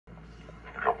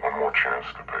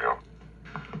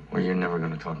or you're never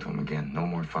gonna talk to him again. No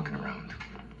more fucking around.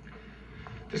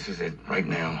 This is it, right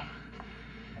now.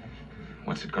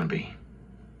 What's it gonna be?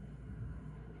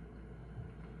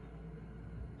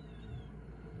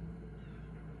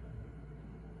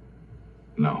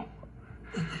 No.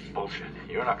 Bullshit.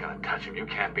 You're not gonna touch him. You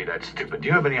can't be that stupid. Do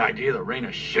you have any idea the rain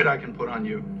of shit I can put on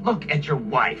you? Look at your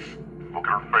wife. Look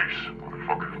at her face,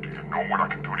 motherfucker. Do you know what I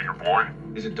can do to your boy?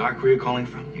 Is it dark where you're calling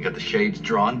from? You got the shades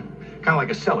drawn? Kind of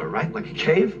like a cellar, right? Like a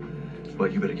cave? Well,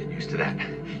 you better get used to that.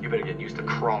 You better get used to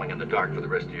crawling in the dark for the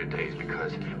rest of your days,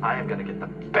 because I am gonna get the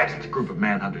best group of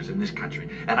manhunters in this country,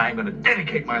 and I am gonna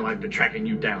dedicate my life to tracking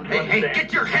you down. Hey,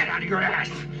 get your head out of your ass!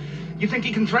 You think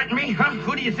you can threaten me, huh?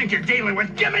 Who do you think you're dealing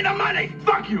with? Give me the money!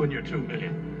 Fuck you and your 2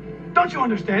 million. Don't you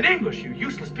understand English, you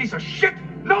useless piece of shit?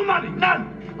 No money,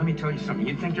 none! Let me tell you something.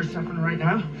 You think you're suffering right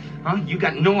now? Huh? You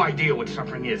got no idea what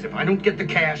suffering is. If I don't get the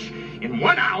cash, in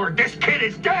 1 hour, this kid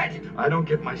is dead! I don't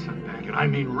get my son back, and I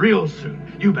mean real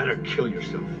soon. You better kill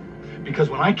yourself. Because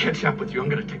when I catch up with you, I'm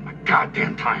gonna take my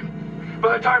goddamn time.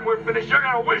 By the time we're finished, you're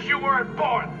gonna wish you weren't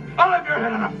born. I'll have your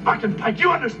head on a fucking pike.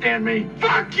 You understand me?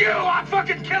 Fuck you! I'll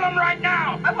fucking kill him right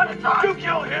now! I want to talk. You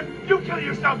kill him. You kill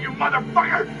yourself, you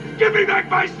motherfucker. Give me back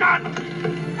my son.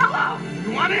 Hello.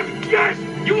 You want him? Yes.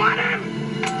 You want him?